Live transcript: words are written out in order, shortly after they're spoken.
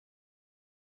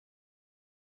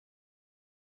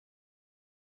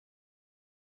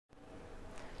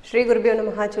Shri Gurubhyo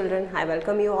Namaha children, I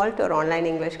welcome you all to our online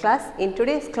English class. In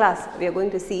today's class, we are going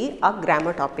to see a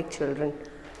grammar topic children.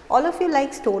 All of you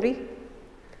like story?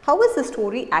 How is the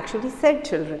story actually said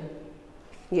children?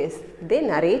 Yes, they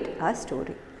narrate a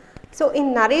story. So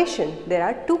in narration, there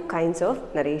are two kinds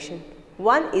of narration.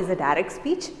 One is a direct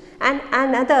speech and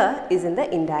another is in the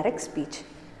indirect speech.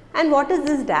 And what is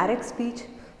this direct speech?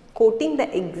 Quoting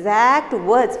the exact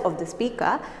words of the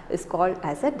speaker is called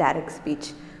as a direct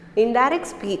speech. Indirect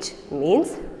speech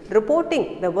means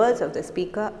reporting the words of the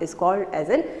speaker is called as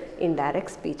an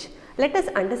indirect speech. Let us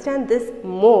understand this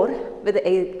more with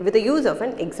the use of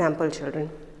an example children.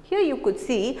 Here you could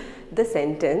see the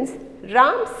sentence,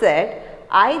 Ram said,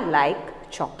 I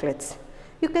like chocolates.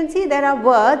 You can see there are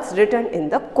words written in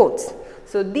the quotes.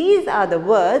 So these are the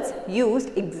words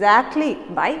used exactly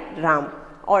by Ram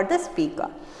or the speaker.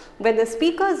 When the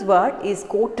speaker's word is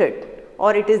quoted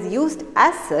or it is used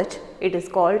as such, it is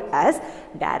called as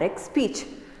direct speech.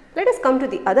 Let us come to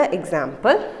the other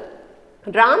example.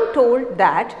 Ram told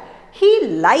that he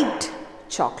liked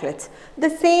chocolates. The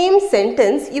same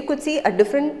sentence, you could see a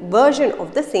different version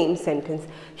of the same sentence.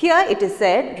 Here it is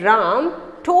said, Ram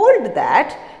told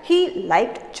that he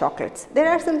liked chocolates. There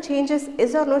are some changes,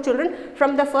 yes or no children?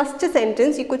 From the first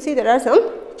sentence, you could see there are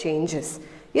some changes.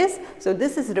 Yes, so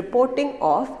this is reporting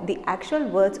of the actual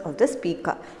words of the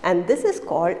speaker and this is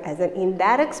called as an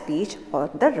indirect speech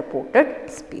or the reported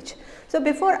speech. So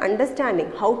before understanding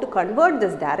how to convert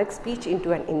this direct speech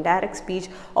into an indirect speech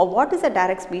or what is a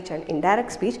direct speech and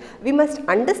indirect speech, we must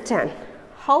understand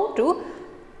how to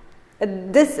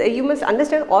you must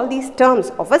understand all these terms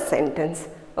of a sentence.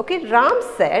 Okay, Ram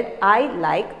said, I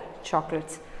like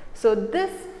chocolates. So this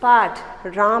part,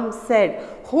 Ram said,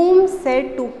 whom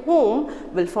said to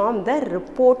whom will form the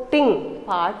reporting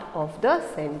part of the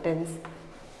sentence.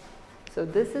 So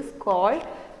this is called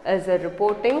as a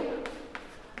reporting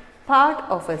part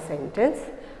of a sentence.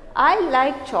 I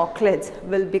like chocolates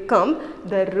will become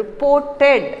the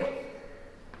reported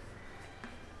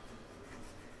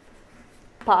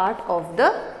part of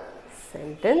the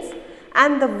sentence.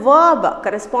 And the verb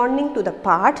corresponding to the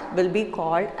part will be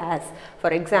called as, for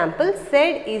example,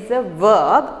 said is a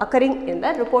verb occurring in the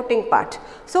reporting part.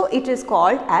 So it is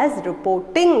called as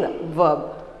reporting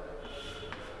verb.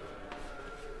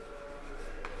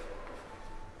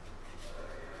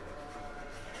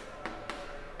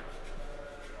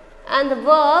 And the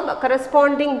verb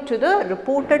corresponding to the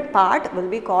reported part will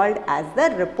be called as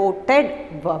the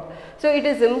reported verb. So it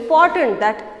is important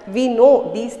that we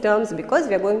know these terms because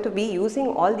we are going to be using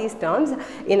all these terms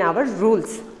in our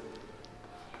rules.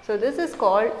 So this is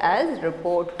called as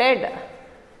reported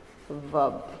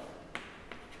verb.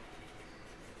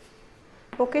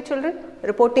 Okay children,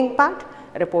 reporting part,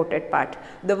 reported part.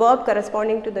 The verb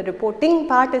corresponding to the reporting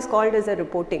part is called as a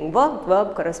reporting verb.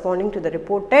 Verb corresponding to the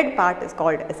reported part is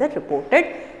called as a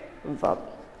reported verb.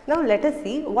 Now let us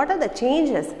see what are the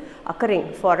changes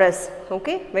occurring for us,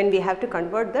 okay, when we have to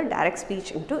convert the direct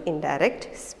speech into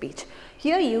indirect speech.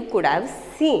 Here you could have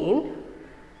seen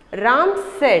Ram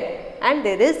said and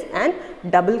there is an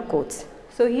double quotes.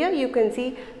 So here you can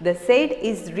see the said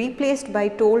is replaced by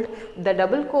told, the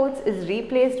double quotes is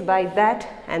replaced by that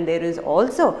and there is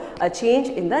also a change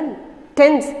in the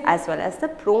tense as well as the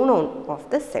pronoun of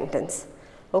the sentence.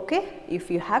 Okay,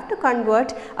 if you have to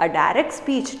convert a direct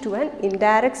speech to an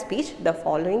indirect speech, the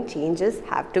following changes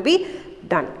have to be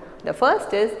done. The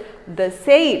first is the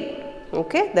said,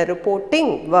 okay, the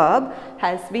reporting verb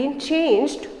has been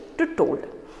changed to told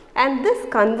and this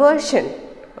conversion,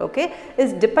 okay,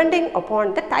 is depending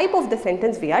upon the type of the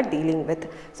sentence we are dealing with.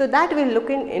 So that we will look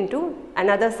into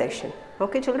another session.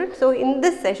 Okay children, so in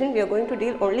this session we are going to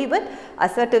deal only with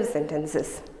assertive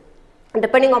sentences.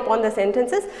 Depending upon the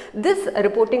sentences, this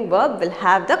reporting verb will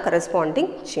have the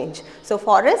corresponding change. So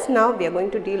for us now we are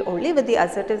going to deal only with the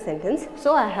assertive sentence.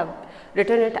 So I have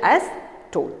written it as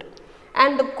told.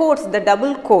 And the quotes, the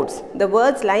double quotes, the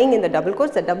words lying in the double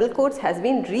quotes has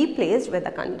been replaced with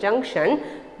the conjunction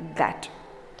that.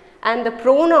 And the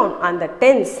pronoun and the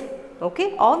tense,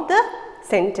 okay, of the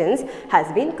sentence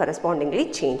has been correspondingly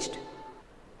changed.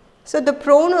 So the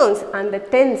pronouns and the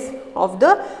tense of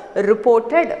the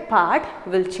reported part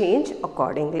will change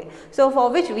accordingly. So for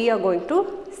which we are going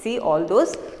to see all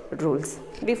those rules.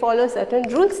 We follow certain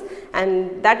rules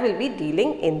and that will be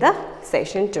dealing in the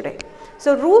session today.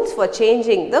 So rules for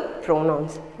changing the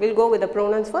pronouns. We'll go with the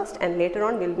pronouns first and later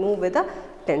on we'll move with the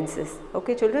tenses.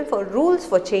 Okay children, for rules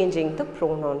for changing the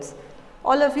pronouns.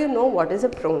 All of you know what is a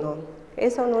pronoun.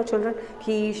 Yes or no, children?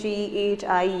 He, she, it,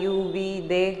 I, you, we,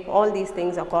 they, all these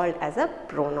things are called as a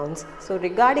pronouns. So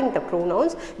regarding the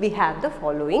pronouns, we have the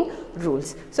following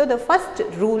rules. So the first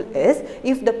rule is,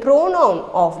 if the pronoun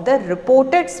of the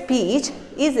reported speech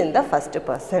is in the first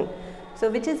person. So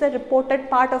which is the reported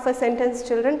part of a sentence,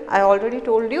 children? I already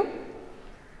told you.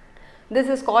 This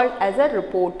is called as a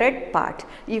reported part.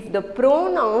 If the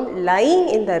pronoun lying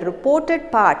in the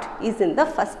reported part is in the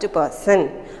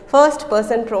first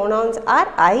person pronouns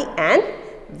are I and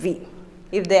we.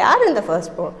 If they are in the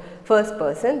first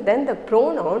person, then the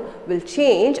pronoun will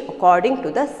change according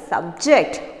to the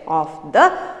subject of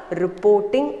the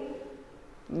reporting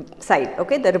side,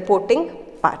 okay, the reporting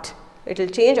part. It will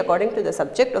change according to the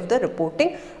subject of the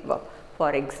reporting verb.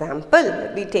 For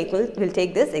example, we'll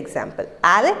take this example.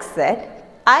 Alex said,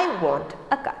 I want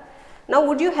a car. Now,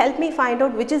 would you help me find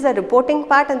out which is the reporting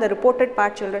part and the reported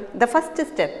part, children? The first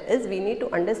step is we need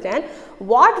to understand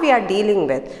what we are dealing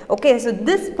with. Okay, so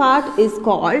this part is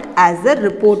called as the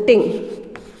reporting.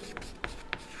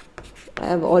 I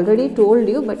have already told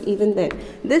you, but even then,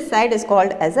 this side is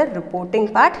called as a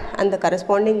reporting part and the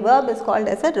corresponding verb is called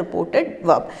as a reported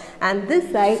verb. And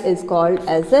this side is called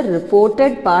as a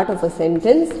reported part of a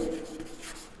sentence.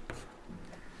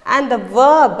 And the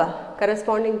verb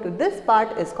corresponding to this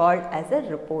part is called as a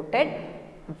reported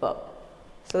verb.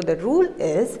 So the rule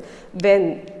is,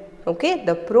 when, okay,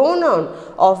 the pronoun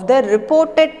of the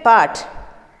reported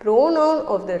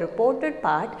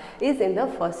part is in the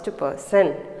first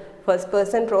person. First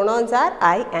person pronouns are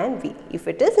I and we. If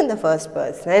it is in the first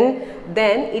person,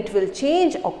 then it will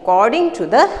change according to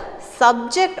the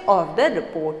subject of the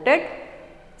reporting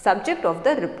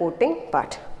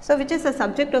part. So which is the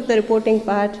subject of the reporting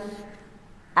part?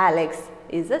 Alex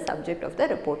is the subject of the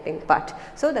reporting part.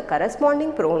 So the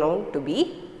corresponding pronoun to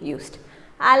be used.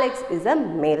 Alex is a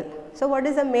male. So what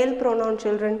is a male pronoun,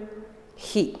 children?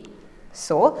 He.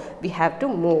 So we have to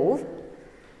move.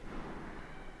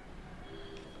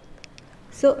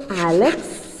 So Alex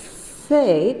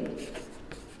said,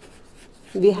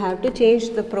 we have to change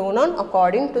the pronoun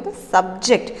according to the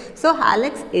subject. So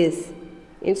Alex is,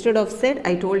 instead of said,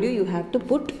 I told you, you have to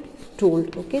put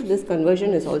told. Okay, this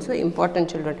conversion is also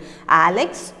important, children.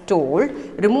 Alex told,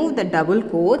 remove the double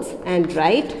quotes and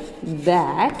write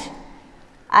that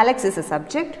Alex is a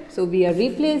subject. So we are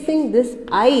replacing this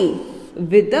I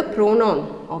with the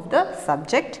pronoun of the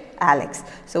subject Alex.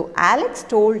 So Alex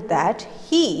told that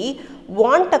he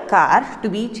want a car to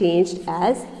be changed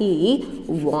as he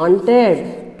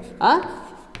wanted a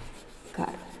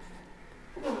car.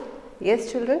 Yes,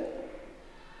 children?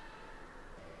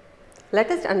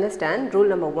 Let us understand rule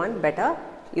number 1 better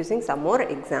using some more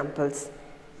examples.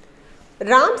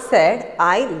 Ram said,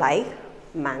 I like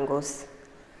mangoes.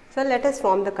 So let us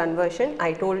form the conversion.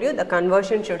 I told you the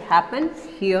conversion should happen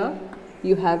here.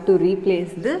 You have to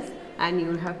replace this and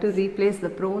you have to replace the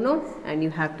pronoun and you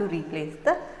have to replace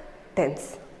the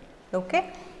tense.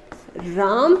 Okay.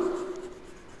 Ram,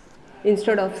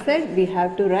 instead of said, we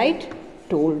have to write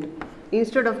told.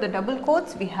 Instead of the double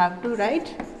quotes, we have to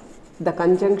write the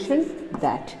conjunction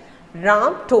that.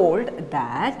 Ram told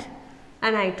that,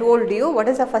 and I told you what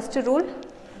is the first rule?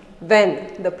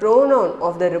 When the pronoun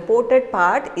of the reported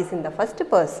part is in the first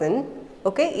person,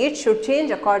 okay, it should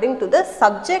change according to the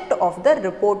subject of the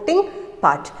reporting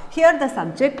part. Here the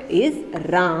subject is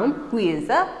Ram, who is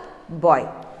a boy.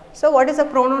 So what is the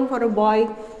pronoun for a boy?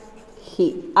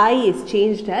 He. I is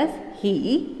changed as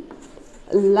he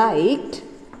liked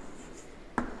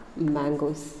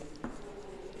mangoes.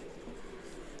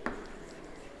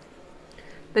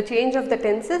 The change of the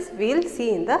tenses we will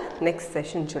see in the next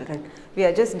session, children. We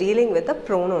are just dealing with the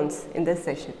pronouns in this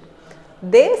session.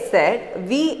 They said,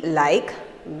 we like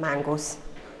mangoes.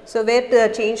 So where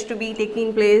the change to be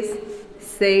taking place?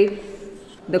 Said,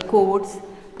 the quotes,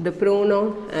 the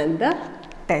pronoun and the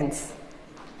tense.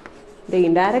 The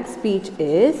indirect speech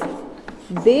is,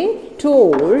 they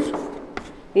told,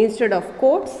 instead of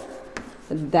quotes,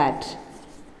 that,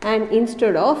 and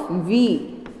instead of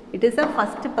we. It is a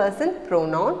first person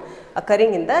pronoun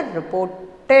occurring in the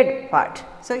reported part.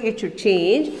 So it should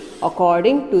change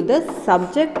according to the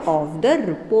subject of the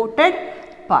reported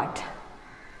part.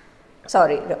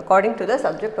 Sorry, according to the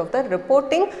subject of the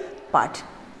reporting part.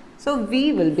 So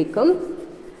we will become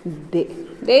they.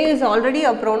 They is already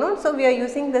a pronoun, so we are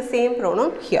using the same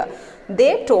pronoun here.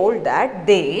 They told that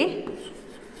they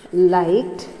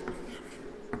liked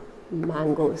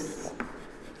mangoes.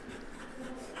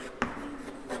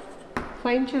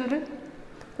 Fine, children.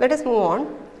 Let us move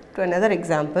on to another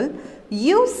example.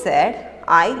 You said,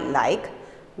 I like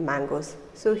mangoes.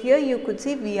 So here you could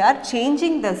see we are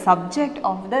changing the subject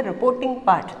of the reporting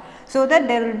part. so that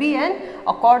there will be an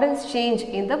accordance change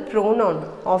in the pronoun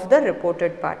of the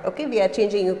reported part. Okay, we are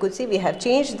changing, you could see we have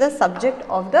changed the subject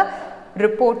of the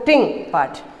reporting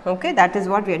part. Okay, that is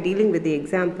what we are dealing with the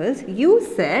examples. You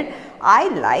said, I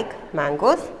like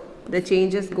mangoes. The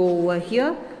changes go over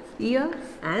here, here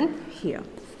and here.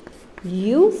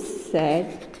 You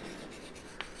said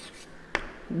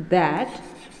that,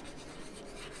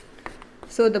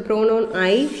 so the pronoun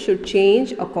I should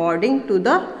change according to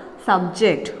the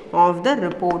subject of the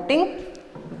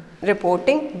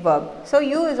reporting verb. So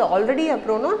you is already a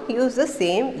pronoun, use the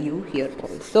same you here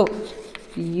also.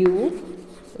 You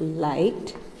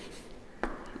liked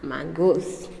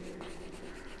mangoes.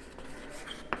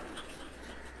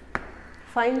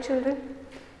 Fine, children.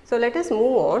 So let us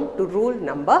move on to rule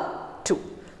number 2.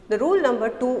 The rule number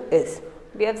 2 is,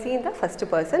 we have seen the first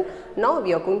person, now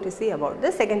we are going to see about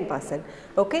the second person.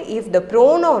 Okay, if the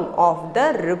pronoun of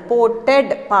the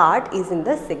reported part is in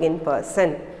the second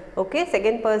person. Okay,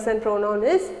 second person pronoun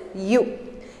is you.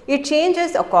 It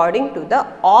changes according to the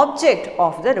object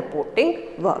of the reporting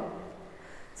verb.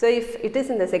 So if it is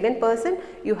in the second person,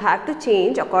 you have to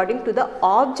change according to the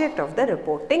object of the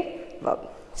reporting verb.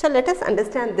 So let us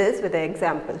understand this with an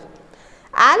example.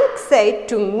 Alex said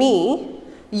to me,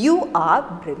 you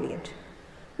are brilliant.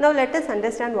 Now let us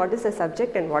understand what is a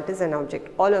subject and what is an object.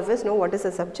 All of us know what is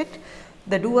a subject.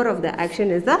 The doer of the action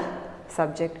is the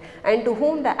subject, and to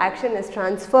whom the action is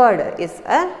transferred is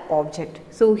an object.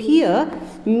 So here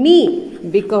me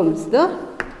becomes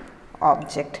the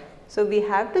object. So we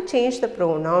have to change the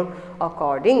pronoun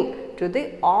according to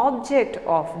the object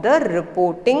of the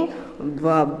reporting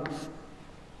verb.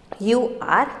 You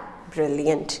are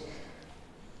brilliant.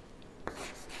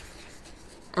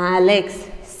 Alex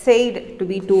said to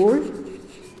be told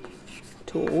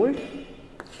to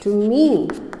me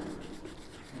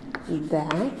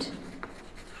that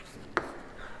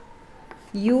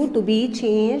you to be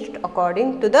changed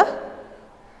according to the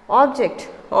object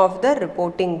of the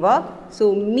reporting verb.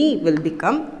 So me will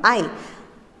become I.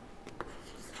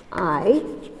 I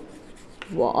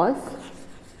was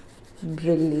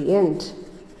brilliant.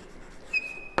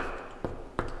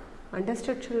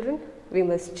 Understood, children? We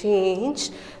must change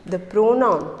the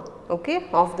pronoun, okay,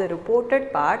 of the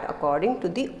reported part according to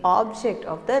the object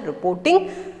of the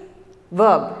reporting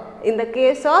verb. In the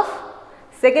case of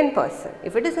second person,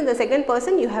 if it is in the second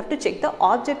person, you have to check the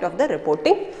object of the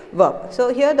reporting verb.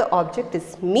 So here the object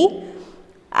is me.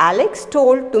 Alex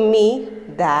told to me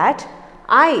that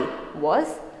I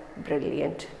was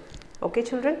brilliant. Okay,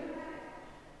 children?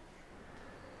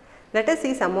 Let us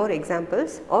see some more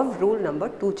examples of rule number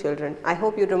 2, children. I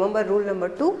hope you remember rule number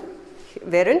 2,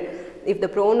 wherein if the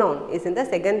pronoun is in the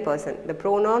second person, the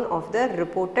pronoun of the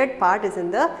reported part is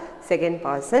in the second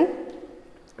person,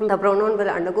 the pronoun will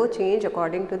undergo change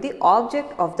according to the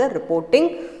object of the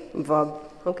reporting verb.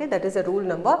 Okay, that is a rule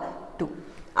number 2.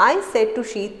 I said to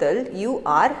Sheetal, you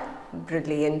are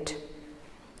brilliant.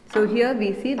 So here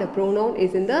we see the pronoun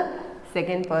is in the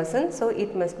second person, so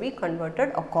it must be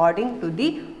converted according to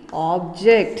the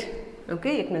object.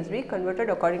 Okay, it must be converted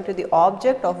according to the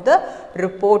object of the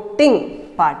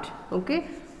reporting part. Okay,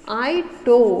 I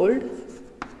told,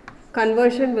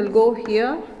 conversion will go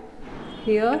here,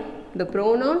 here, the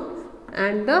pronoun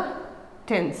and the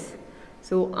tense.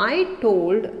 So I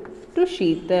told to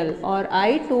Sheetal, or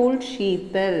I told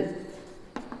Sheetal,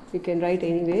 you can write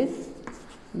anyways,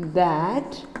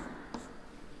 that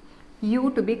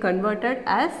you to be converted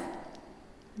as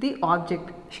the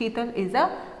object. Sheetal is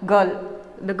a girl.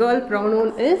 The girl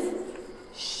pronoun is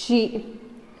she.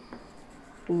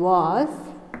 Was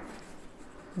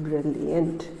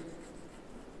brilliant.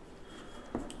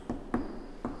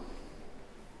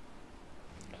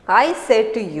 I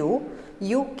said to you,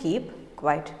 you keep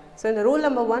quiet. So in the rule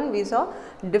number 1 we saw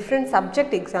different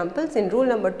subject examples. In rule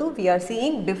number 2 we are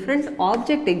seeing different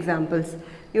object examples.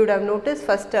 You would have noticed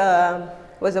first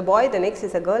was a boy, the next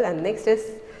is a girl, and next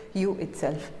is you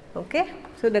itself. Okay.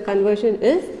 So the conversion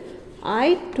is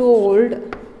I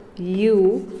told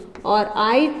you, or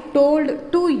I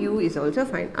told to you is also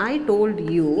fine. I told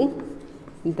you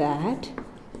that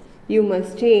you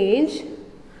must change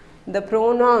the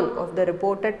pronoun of the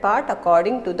reported part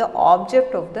according to the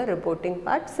object of the reporting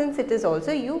part. Since it is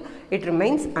also you, it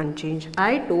remains unchanged.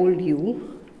 I told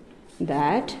you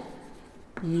that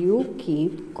you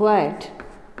keep quiet.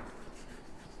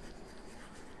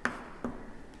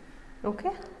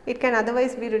 Okay. It can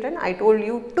otherwise be written, I told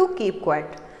you to keep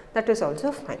quiet. That is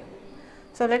also fine.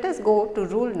 So let us go to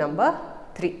rule number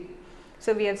 3.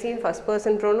 So we have seen first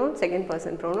person pronoun, second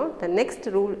person pronoun. The next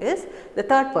rule is the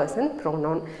third person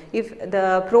pronoun. If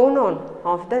the pronoun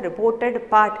of the reported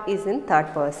part is in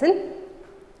third person,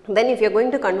 Then if you are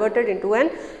going to convert it into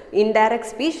an indirect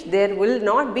speech, there will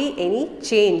not be any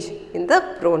change in the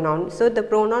pronoun. So, the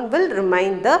pronoun will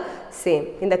remain the same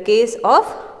in the case of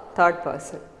third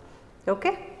person.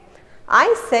 Okay.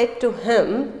 I said to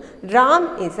him,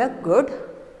 Ram is a good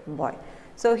boy.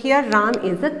 So, here Ram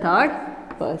is the third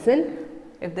person.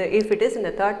 If it is in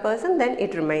the third person, then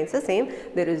it remains the same.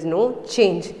 There is no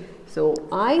change. So,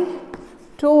 I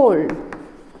told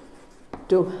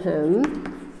to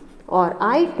him, or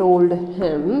I told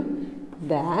him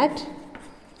that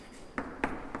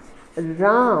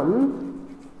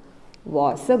Ram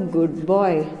was a good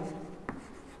boy.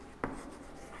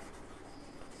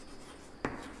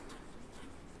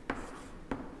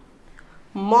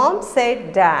 Mom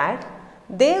said that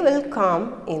they will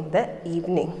come in the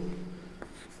evening.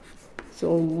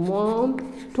 So,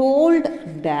 mom told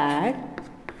dad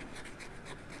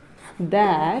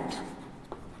that,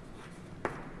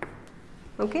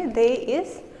 okay, they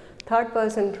is third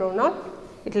person pronoun,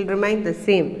 it will remain the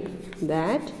same,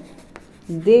 that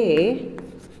they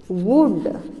would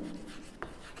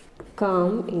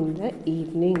come in the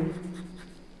evening.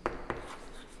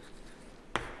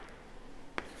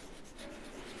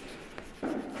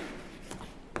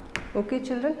 Okay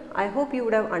children, I hope you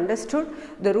would have understood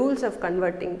the rules of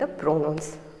converting the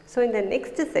pronouns. So, in the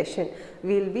next session,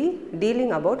 we will be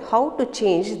dealing about how to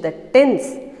change the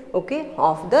tense, okay,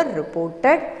 of the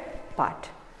reported part.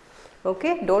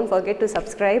 Okay, don't forget to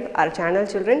subscribe our channel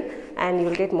children, and you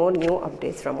will get more new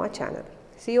updates from our channel.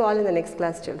 See you all in the next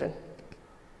class children.